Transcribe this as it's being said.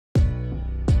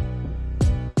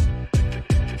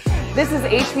This is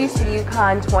HBCU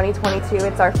Con 2022.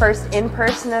 It's our first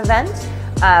in-person event.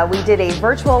 We did a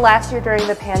virtual last year during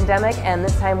the pandemic, and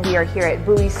this time we are here at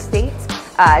Bowie State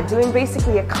doing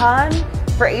basically a con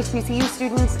for HBCU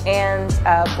students and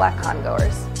Black con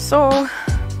goers. So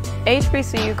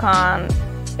HBCU Con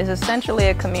is essentially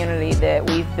a community that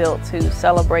we've built to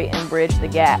celebrate and bridge the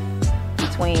gap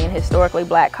between historically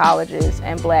Black colleges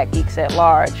and Black geeks at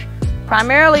large.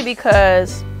 Primarily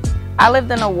because I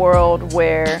lived in a world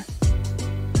where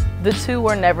the two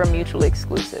were never mutually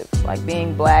exclusive. Like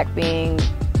being Black, being,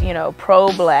 you know,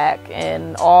 pro-Black,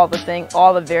 and all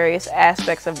the various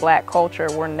aspects of Black culture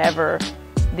were never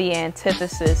the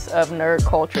antithesis of nerd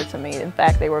culture to me. In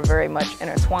fact, they were very much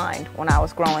intertwined when I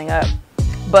was growing up.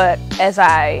 But as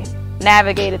I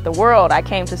navigated the world, I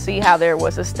came to see how there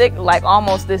was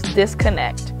almost this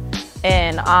disconnect,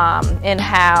 and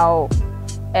how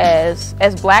as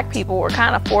Black people we're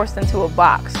kind of forced into a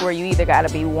box where you either got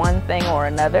to be one thing or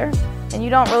another, and you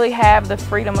don't really have the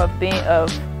freedom of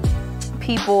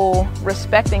people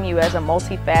respecting you as a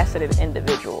multifaceted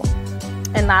individual.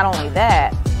 And not only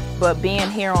that, but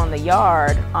being here on the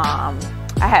yard, I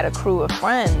had a crew of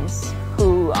friends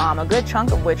who, a good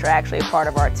chunk of which are actually a part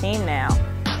of our team now,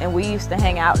 and we used to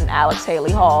hang out in Alex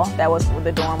Haley Hall. That was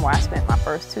the dorm where I spent my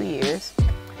first 2 years.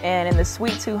 And in the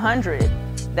Suite 200,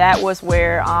 that was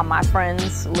where my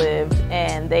friends lived,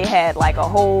 and they had like a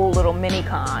whole little mini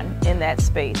con in that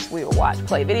space. We would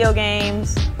play video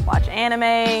games, watch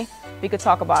anime. We could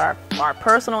talk about our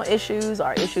personal issues,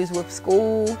 our issues with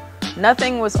school.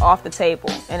 Nothing was off the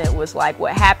table, and it was like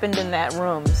what happened in that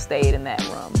room stayed in that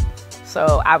room.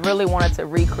 So I really wanted to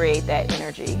recreate that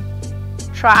energy.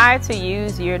 Try to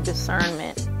use your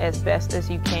discernment as best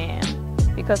as you can,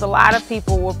 because a lot of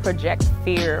people will project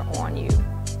fear on you.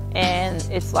 And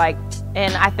it's like,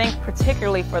 and I think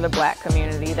particularly for the Black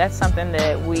community, that's something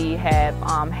that we have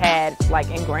had like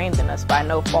ingrained in us by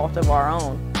no fault of our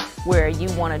own, where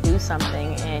you want to do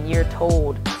something and you're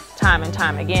told time and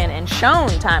time again and shown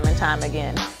time and time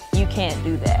again, you can't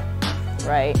do that,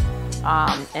 right?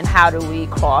 And how do we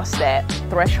cross that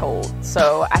threshold?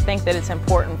 So I think that it's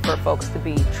important for folks to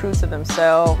be true to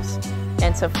themselves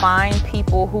and to find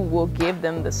people who will give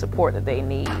them the support that they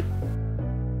need.